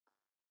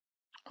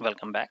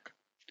Welcome back.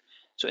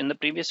 So in the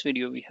previous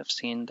video, we have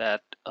seen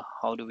that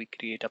how do we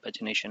create a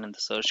pagination in the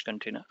search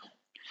container.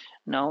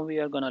 Now we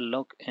are going to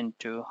look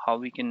into how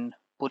we can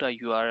put a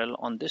URL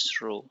on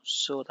this row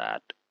so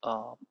that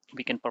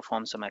we can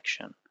perform some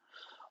action.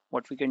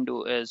 What we can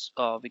do is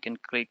we can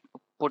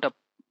put a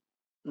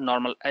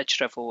normal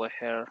href over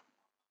here.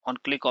 On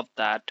click of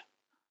that,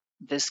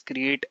 this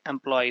create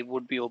employee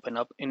would be open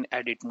up in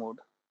edit mode.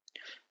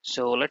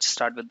 So let's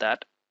start with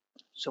that.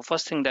 So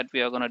first thing that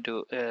we are going to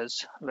do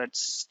is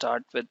let's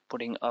start with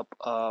putting up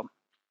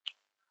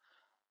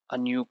a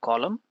new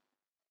column,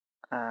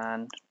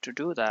 and to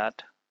do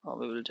that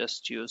we will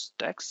just use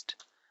text,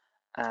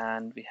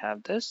 and we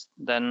have this.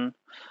 Then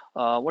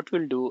what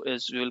we'll do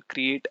is we'll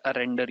create a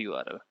render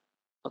URL.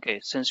 Okay,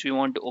 since we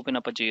want to open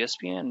up a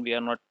JSP and we are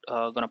not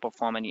going to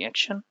perform any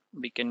action,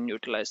 we can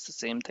utilize the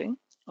same thing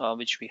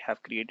which we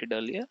have created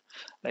earlier.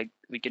 Like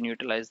we can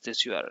utilize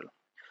this URL,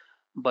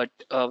 but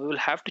we will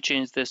have to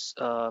change this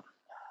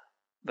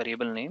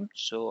variable name.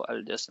 So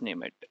I'll just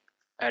name it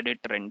edit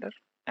render,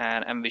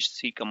 and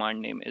MVC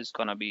command name is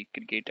gonna be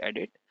create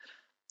edit.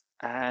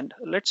 And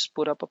let's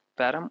put up a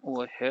param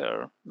over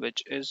here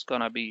which is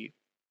gonna be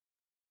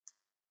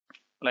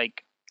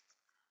like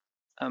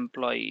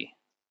employee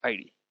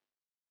ID.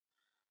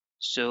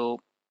 So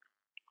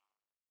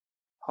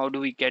how do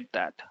we get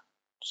that?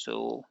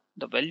 So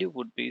the value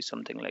would be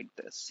something like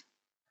this,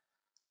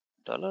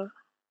 dollar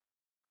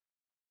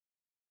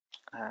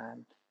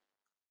and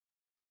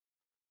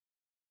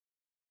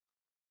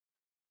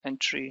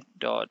entry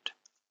dot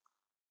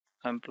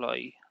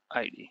employee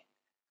ID.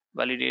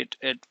 Validate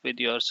it with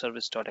your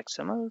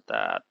service.xml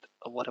that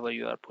whatever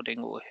you are putting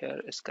over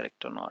here is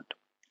correct or not.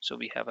 So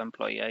we have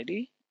employee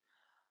ID.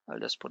 I'll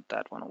just put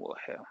that one over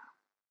here.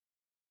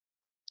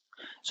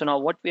 So now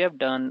what we have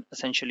done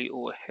essentially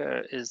over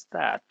here is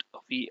that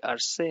we are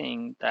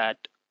saying that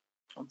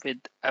with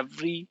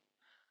every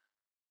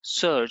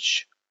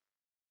search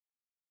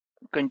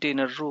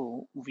container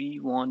row,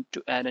 we want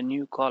to add a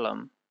new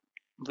column,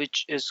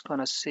 which is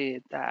gonna say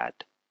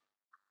that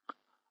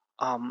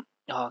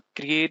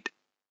create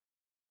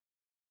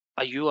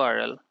a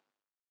URL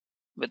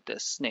with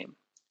this name.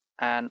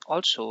 And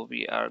also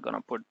we are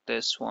gonna put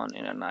this one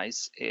in a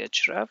nice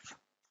ahref.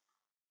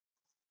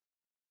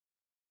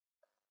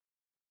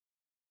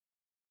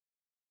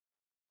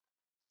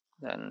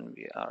 Then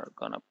we are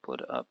gonna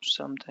put up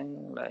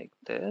something like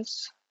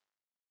this.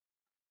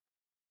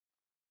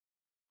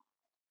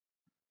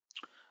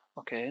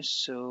 Okay,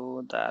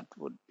 so that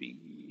would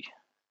be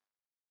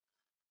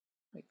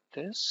like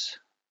this.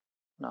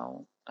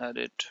 Now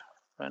edit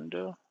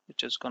render,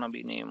 which is gonna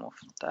be name of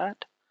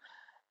that,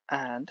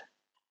 and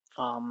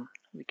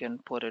we can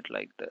put it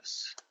like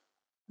this.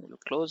 We'll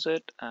close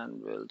it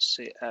and we'll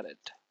say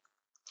edit.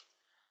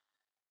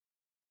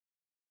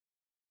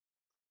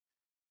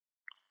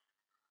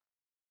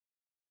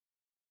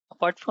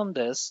 Apart from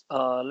this,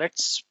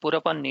 let's put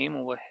up a name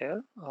over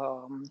here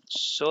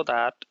so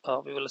that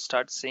we will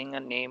start seeing a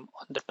name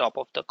on the top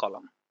of the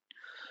column.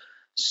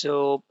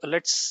 So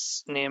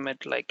let's name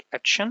it like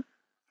action.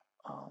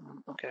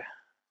 Okay,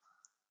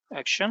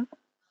 action.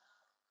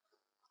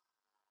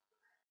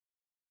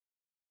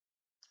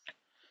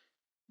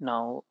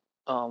 Now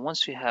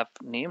once we have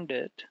named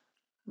it,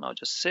 now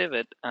just save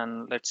it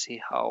and let's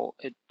see how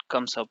it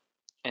comes up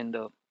in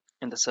the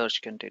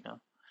search container.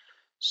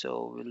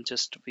 So we'll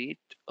just wait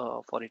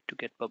for it to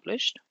get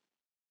published.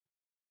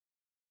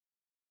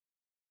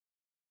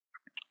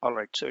 All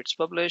right, so it's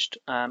published,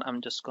 and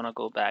I'm just gonna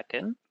go back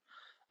in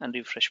and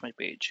refresh my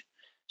page.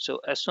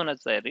 So as soon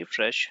as I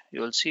refresh,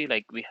 you'll see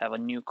like we have a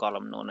new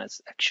column known as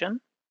action,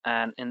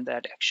 and in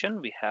that action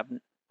we have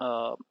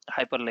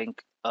hyperlink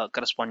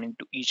corresponding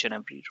to each and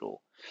every row.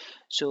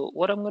 So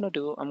what I'm gonna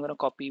do, I'm gonna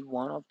copy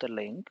one of the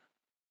link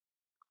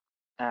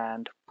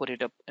and put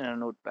it up in a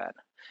notepad.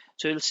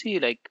 So you'll see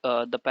like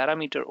the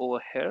parameter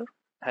over here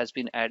has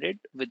been added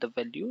with the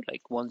value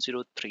like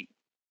 103.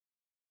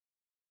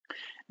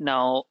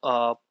 Now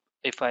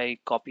if I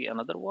copy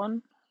another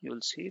one,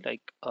 you'll see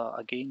like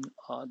again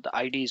the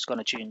ID is going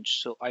to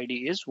change. So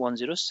ID is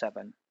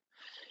 107.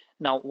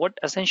 Now what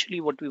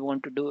we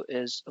want to do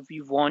is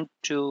we want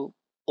to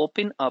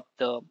open up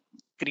the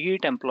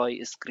create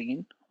employee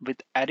screen with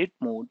edit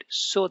mode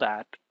so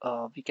that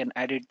we can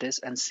edit this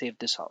and save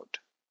this out.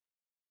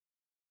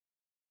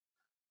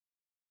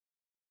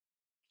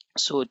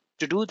 So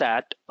to do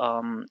that,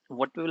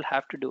 what we will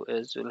have to do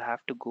is we'll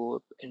have to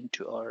go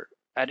into our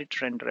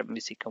edit render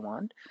MVC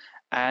command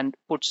and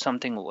put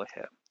something over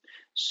here.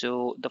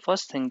 So the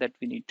first thing that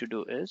we need to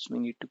do is we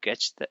need to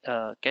catch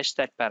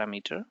that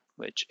parameter,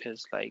 which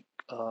is like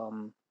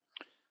the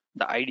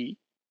ID.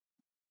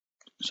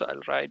 So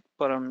I'll write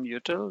param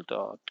util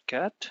dot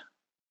get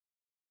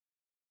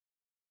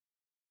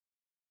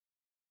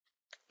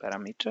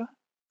parameter.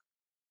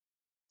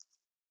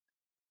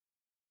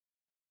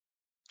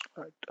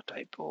 Write a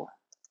typo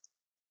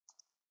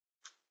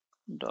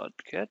dot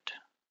get.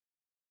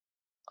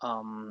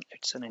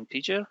 It's an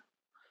integer.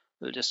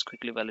 We'll just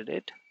quickly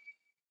validate.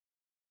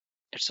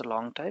 it's a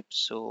long type,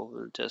 so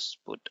we'll just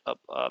put up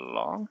a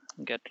long,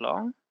 get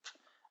long,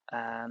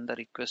 and the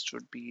request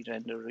would be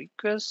render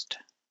request,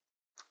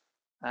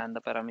 and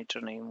the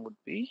parameter name would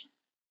be,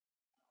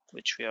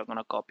 which we are going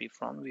to copy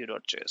from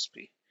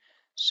view.jsp.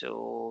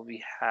 So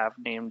we have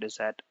named this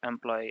at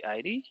employee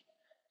ID.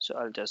 So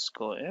I'll just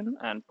go in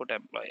and put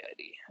employee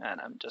ID,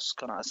 and I'm just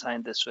gonna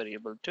assign this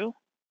variable to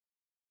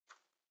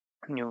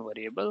new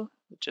variable,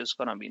 which is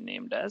gonna be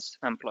named as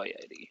employee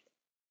ID.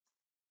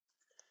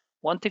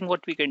 One thing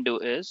what we can do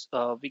is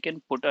we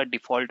can put a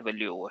default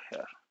value over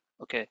here.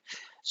 Okay,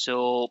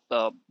 so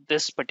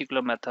this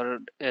particular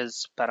method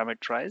is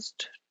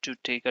parameterized to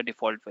take a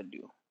default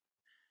value.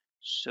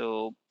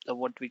 So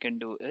what we can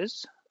do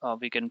is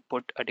we can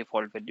put a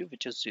default value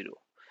which is 0.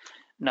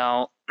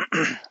 Now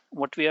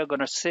what we are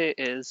going to say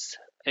is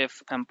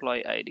if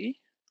employee ID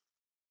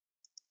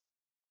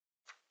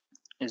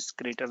is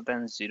greater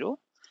than 0,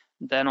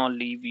 then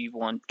only we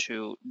want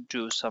to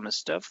do some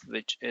stuff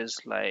which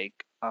is like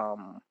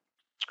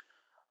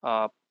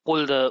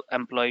pull the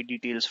employee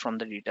details from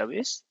the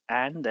database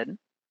and then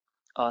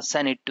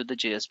send it to the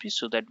JSP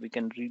so that we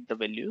can read the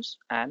values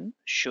and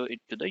show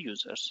it to the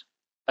users.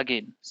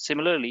 Again,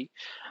 similarly,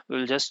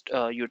 we'll just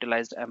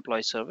utilize the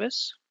employee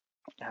service,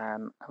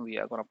 and we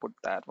are going to put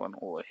that one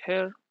over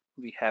here.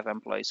 We have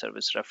employee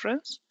service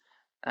reference,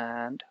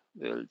 and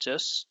we'll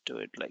just do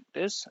it like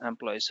this: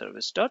 employee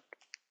service dot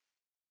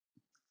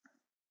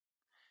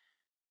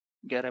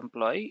get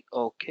employee.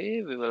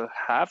 Okay, we will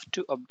have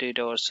to update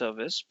our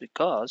service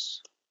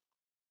because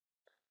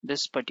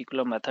this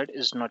particular method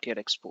is not yet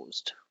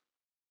exposed.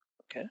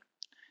 Okay,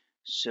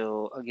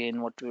 so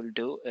again what we'll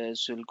do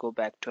is we'll go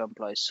back to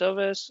employee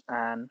service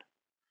and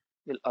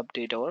we'll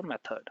update our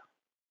method.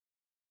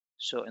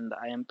 So in the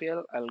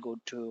IMPL, I'll go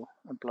to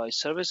employee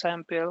service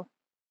IMPL.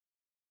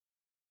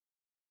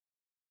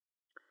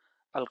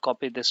 I'll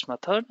copy this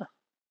method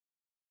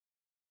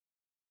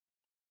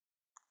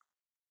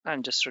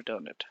and just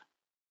return it.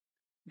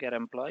 Get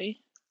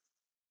employee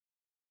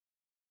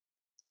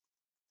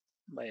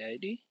by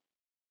ID,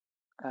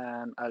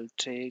 and I'll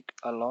take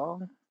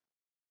along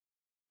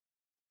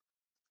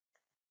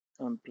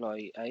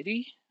employee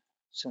ID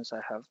since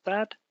I have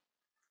that.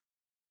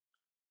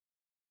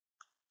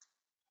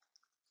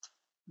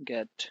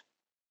 Get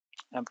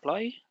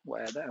employee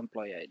via the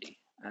employee ID,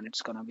 and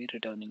it's gonna be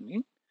returning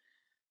me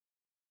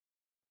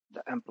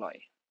the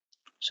employee.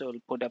 So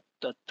we'll put up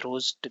the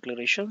throws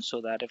declaration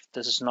so that if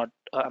this is not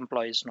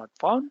employee is not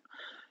found,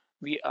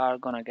 we are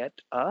gonna get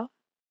a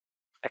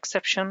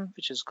exception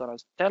which is gonna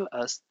tell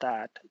us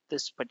that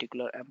this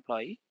particular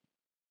employee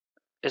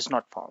is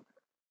not found.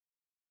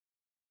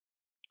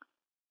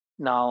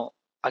 Now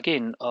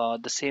again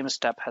the same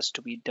step has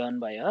to be done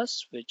by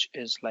us, which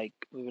is like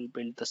we will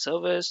build the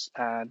service,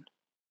 and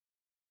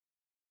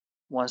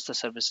once the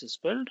service is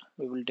built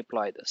we will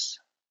deploy this.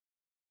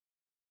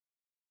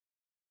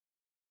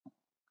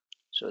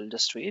 So we'll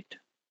just wait.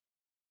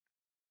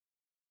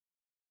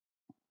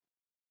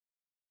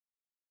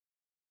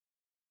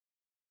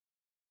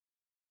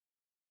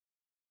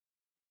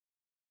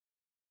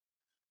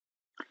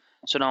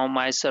 So now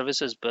my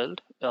service is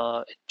built.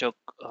 It took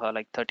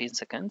like 13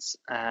 seconds,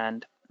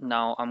 and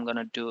now I'm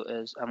gonna do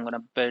is I'm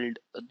gonna build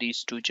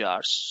these two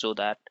jars so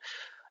that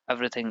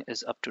everything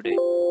is up to date.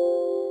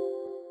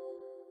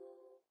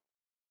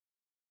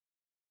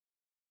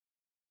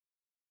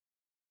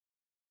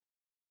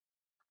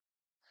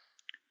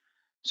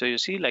 So you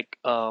see like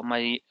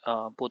my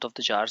both of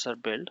the jars are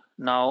built.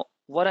 Now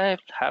what I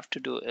have to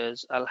do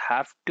is I'll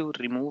have to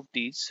remove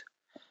these.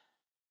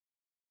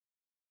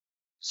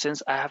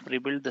 Since I have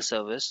rebuilt the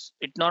service,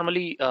 it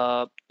normally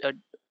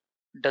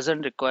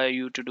doesn't require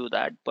you to do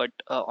that, but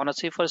on a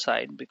safer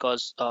side,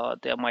 because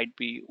there might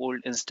be old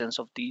instance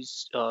of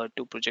these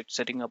two projects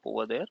setting up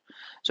over there,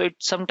 so it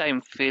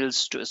sometimes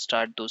fails to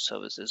start those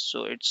services.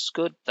 So it's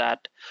good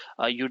that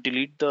you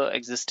delete the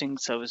existing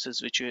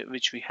services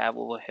which we have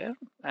over here,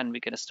 and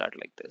we can start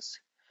like this.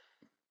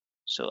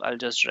 So I'll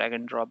just drag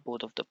and drop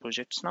both of the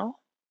projects now.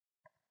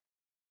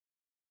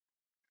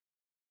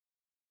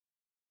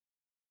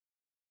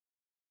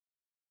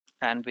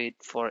 And wait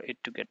for it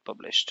to get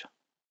published.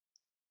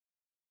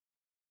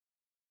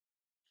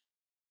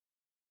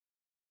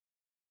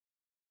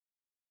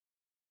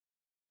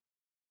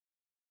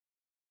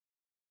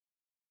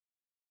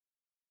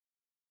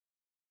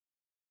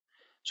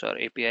 So our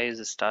API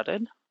is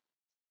started.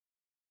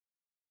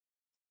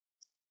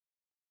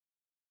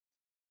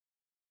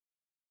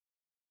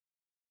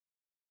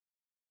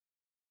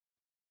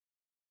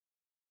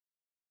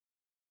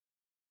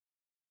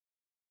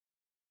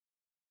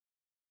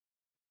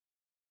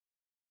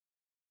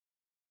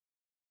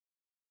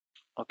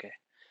 Okay,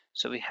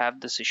 so we have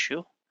this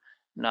issue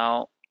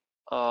now.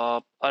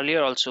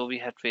 Earlier also we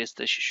had faced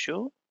this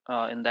issue.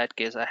 In that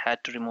case I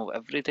had to remove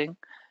everything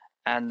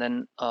and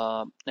then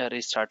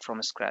restart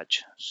from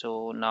scratch.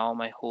 So now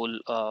my whole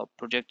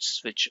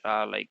projects, which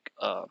are like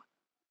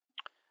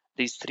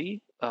these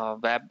three,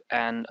 web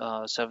and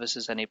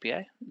services and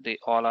API, they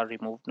all are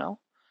removed now.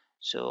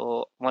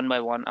 So one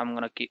by one I'm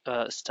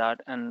gonna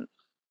start and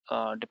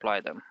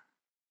deploy them.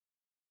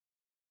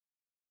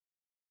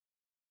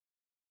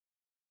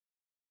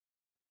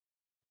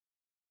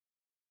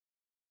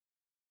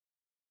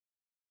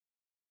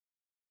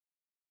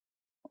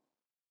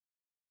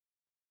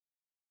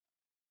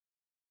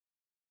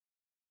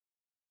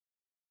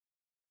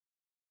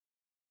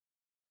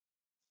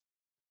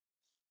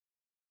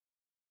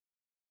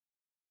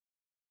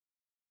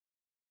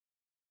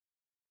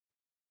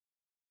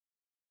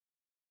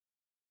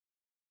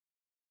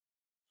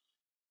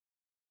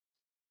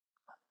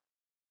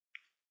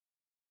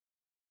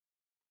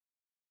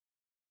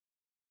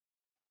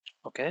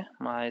 Okay,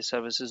 my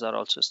services are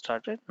also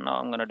started. Now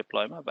I'm going to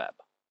deploy my web.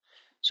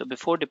 So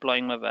before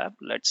deploying my web,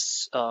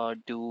 let's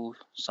do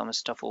some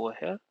stuff over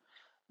here.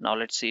 Now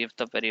let's see if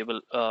the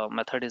variable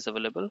method is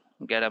available.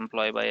 Get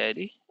employee by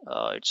ID.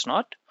 It's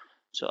not.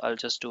 So I'll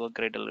just do a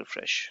Gradle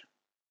refresh.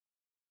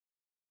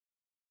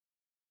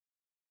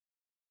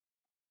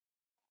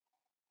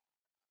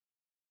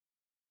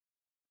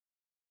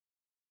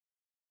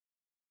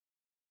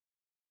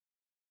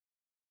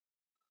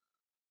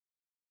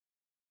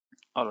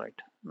 All right.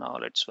 Now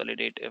let's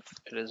validate if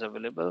it is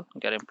available.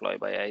 Get employee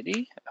by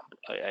ID,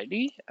 employee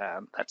ID,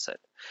 and that's it.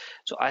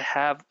 So I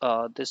have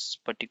this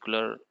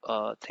particular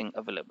thing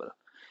available.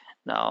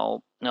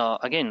 Now,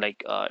 again,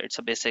 like it's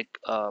a basic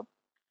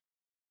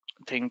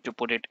thing to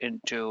put it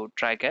into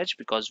try catch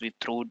because we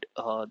threw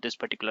this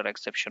particular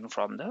exception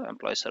from the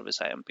employee service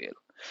IMPL.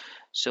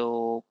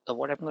 So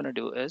what I'm going to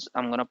do is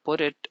I'm going to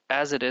put it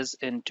as it is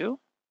into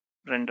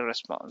render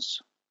response.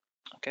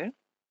 Okay,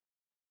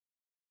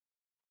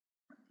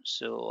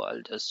 so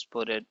I'll just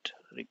put it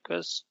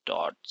request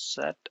dot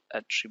set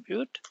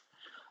attribute,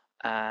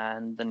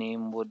 and the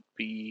name would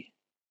be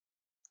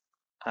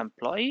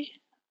employee,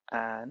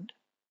 and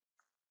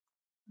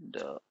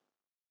the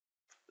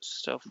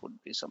stuff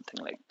would be something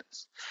like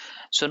this.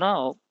 So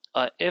now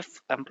if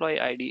employee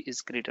ID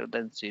is greater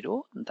than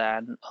 0,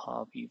 then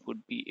we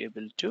would be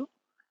able to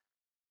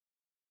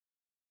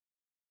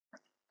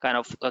kind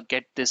of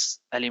get this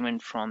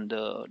element from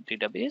the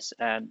database,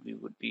 and we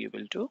would be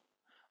able to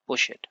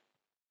push it.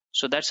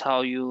 So that's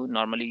how you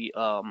normally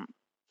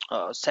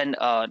send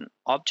an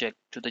object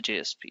to the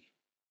JSP.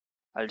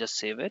 I'll just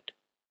save it,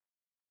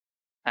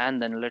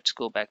 and then let's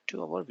go back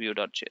to our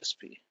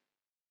view.jsp.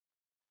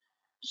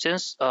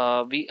 Since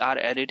we are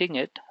editing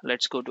it,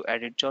 let's go to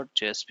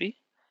edit.jsp,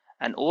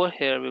 and over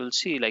here we will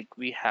see like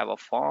we have a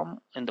form.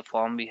 In the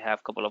form we have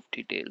a couple of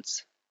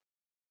details.